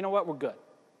just say, you know what, we're good.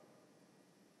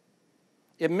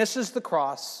 It misses the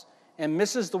cross and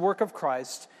misses the work of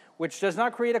Christ, which does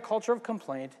not create a culture of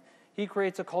complaint. He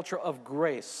creates a culture of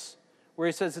grace, where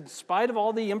he says, in spite of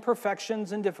all the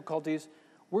imperfections and difficulties,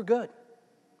 we're good.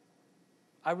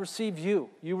 I receive you.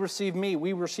 You receive me.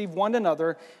 We receive one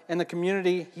another and the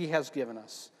community he has given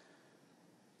us.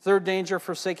 Third danger,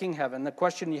 forsaking heaven. The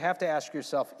question you have to ask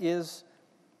yourself, is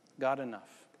God enough?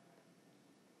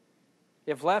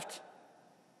 If left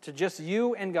to just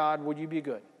you and God, would you be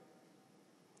good?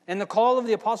 And the call of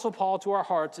the Apostle Paul to our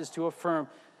hearts is to affirm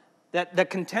that the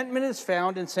contentment is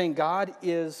found in saying God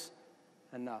is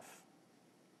enough.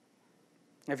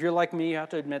 If you're like me, you have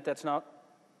to admit that's not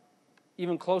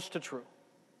even close to true.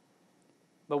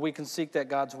 But we can seek that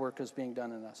God's work is being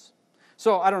done in us.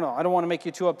 So, I don't know. I don't want to make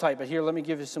you too uptight, but here, let me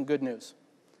give you some good news.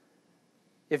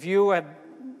 If you have,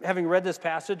 having read this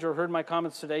passage or heard my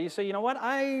comments today, you say, you know what,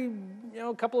 a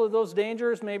couple of those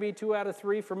dangers, maybe 2 out of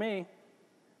 3 for me.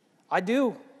 I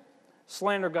do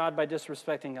slander God by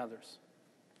disrespecting others.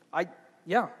 I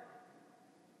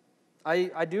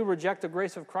do reject the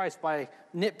grace of Christ by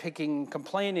nitpicking,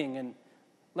 complaining, and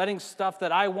letting stuff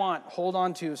that I want hold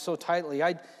on to so tightly.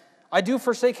 I do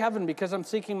forsake heaven because I'm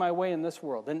seeking my way in this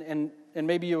world. And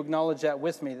maybe you acknowledge that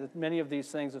with me, that many of these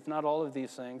things, if not all of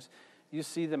these things, you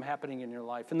see them happening in your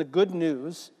life. And the good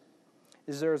news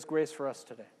is there is grace for us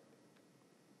today.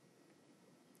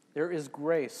 There is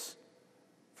grace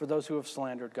for those who have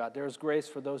slandered God. There is grace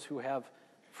for those who have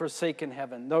forsaken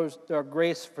heaven. There are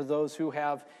grace for those who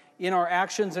have, in our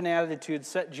actions and attitudes,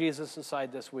 set Jesus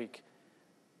aside this week.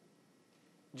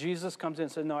 Jesus comes in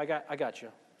and says, no, I got you.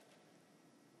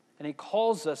 And he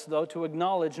calls us, though, to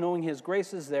acknowledge, knowing his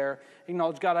grace is there,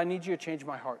 acknowledge, God, I need you to change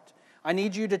my heart. I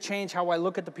need you to change how I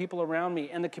look at the people around me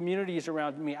and the communities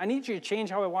around me. I need you to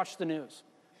change how I watch the news.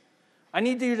 I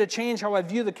need you to change how I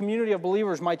view the community of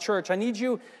believers, my church. I need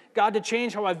you, God, to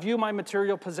change how I view my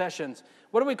material possessions.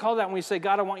 What do we call that when we say,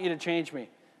 God, I want you to change me?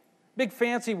 Big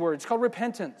fancy word. It's called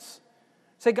repentance.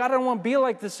 Say, God, I don't want to be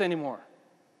like this anymore.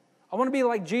 I want to be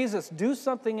like Jesus. Do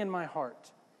something in my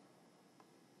heart.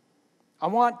 I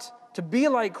want to be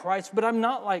like Christ, but I'm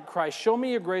not like Christ. Show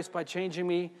me your grace by changing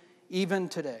me even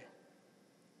today.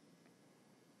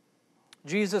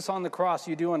 Jesus on the cross,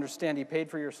 you do understand, he paid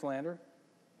for your slander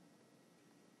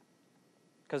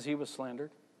because he was slandered.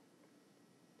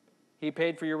 He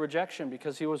paid for your rejection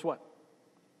because he was what?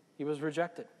 He was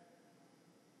rejected.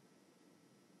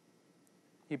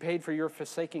 He paid for your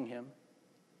forsaking him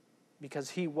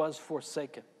because he was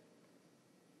forsaken.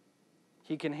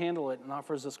 He can handle it and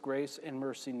offers us grace and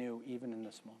mercy new even in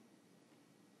this moment.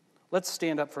 Let's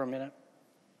stand up for a minute.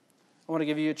 I want to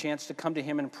give you a chance to come to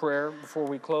him in prayer before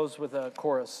we close with a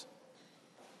chorus.